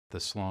The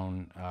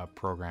Sloan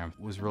program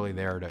was really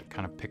there to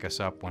kind of pick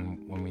us up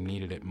when we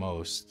needed it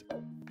most.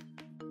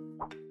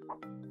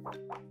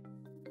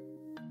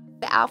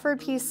 The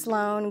Alfred P.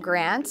 Sloan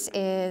Grant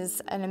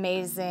is an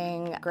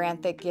amazing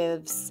grant that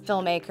gives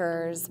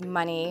filmmakers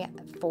money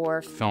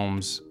for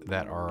films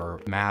that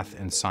are math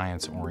and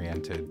science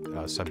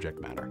oriented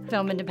subject matter.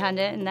 Film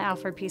Independent and the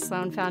Alfred P.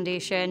 Sloan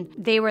Foundation,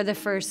 they were the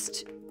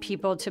first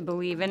people to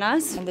believe in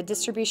us. And the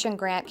distribution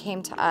grant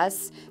came to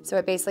us, so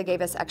it basically gave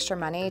us extra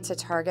money to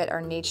target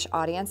our niche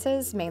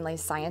audiences, mainly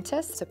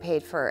scientists, so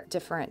paid for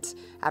different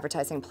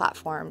advertising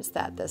platforms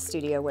that the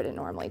studio wouldn't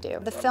normally do.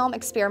 The film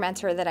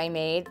Experimenter that I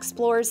made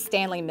explores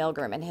Stanley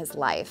Milgram and his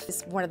life.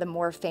 He's one of the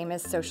more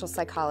famous social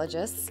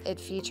psychologists.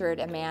 It featured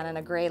a man in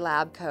a gray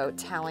lab coat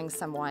telling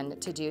someone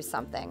to do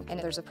something. And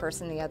if there's a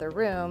person in the other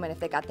room, and if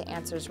they got the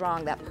answers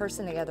wrong, that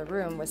person in the other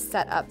room was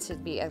set up to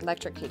be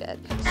electrocuted.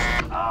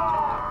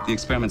 The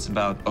experiment's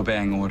about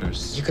obeying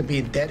orders. You could be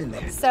dead in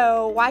there.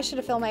 So why should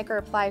a filmmaker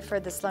apply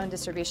for the Sloan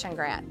Distribution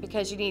Grant?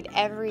 Because you need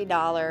every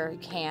dollar you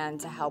can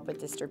to help with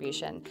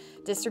distribution.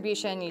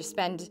 Distribution, you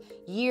spend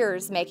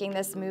years making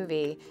this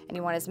movie and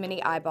you want as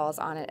many eyeballs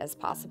on it as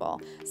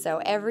possible.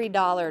 So every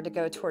dollar to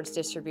go towards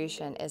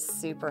distribution is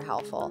super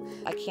helpful.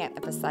 I can't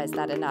emphasize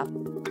that enough.